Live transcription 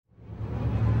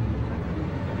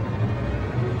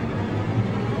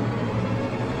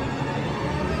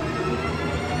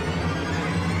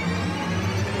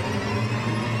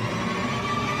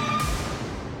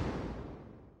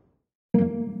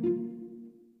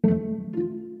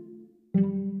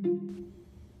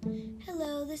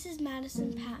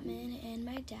Madison Patman and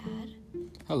my dad.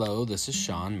 Hello, this is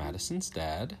Sean, Madison's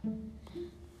dad.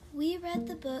 We read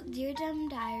the book Dear Dumb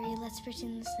Diary, Let's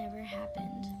Pretend This Never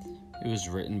Happened. It was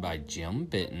written by Jim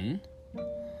Benton.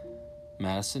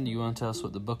 Madison, do you want to tell us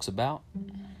what the book's about?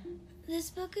 This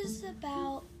book is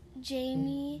about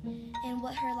Jamie and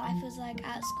what her life was like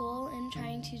at school and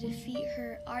trying to defeat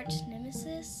her arch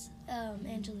nemesis,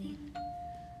 Angeline.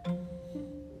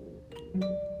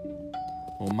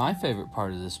 Well, my favorite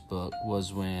part of this book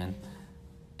was when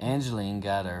Angeline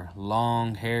got her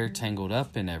long hair tangled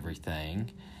up in everything.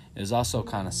 It was also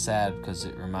kind of sad because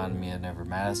it reminded me of whenever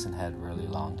Madison had really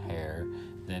long hair.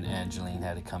 Then Angeline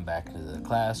had to come back into the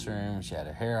classroom. She had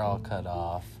her hair all cut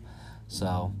off.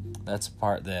 So that's the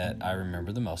part that I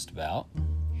remember the most about.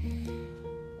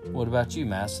 What about you,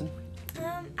 Madison?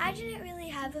 I didn't really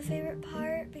have a favorite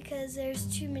part because there's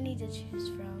too many to choose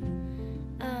from.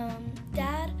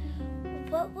 Dad,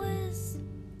 what was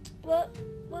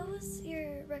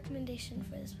your recommendation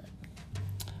for this book?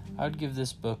 I would give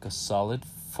this book a solid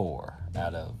 4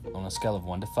 on a scale of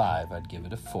 1 to 5. I'd give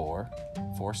it a 4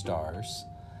 stars.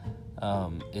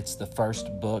 It's the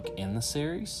first book in the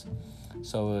series,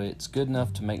 so it's good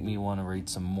enough to make me want to read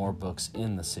some more books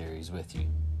in the series with you.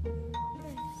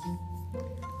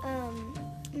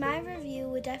 My review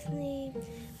would definitely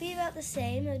be about the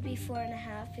same. It would be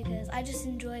 4.5 because I just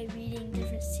enjoy reading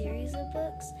different series of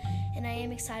books, and I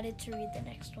am excited to read the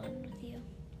next one with you.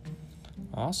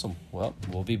 Awesome. Well,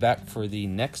 we'll be back for the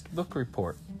next book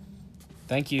report.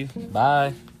 Thank you.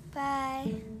 Bye.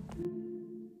 Bye.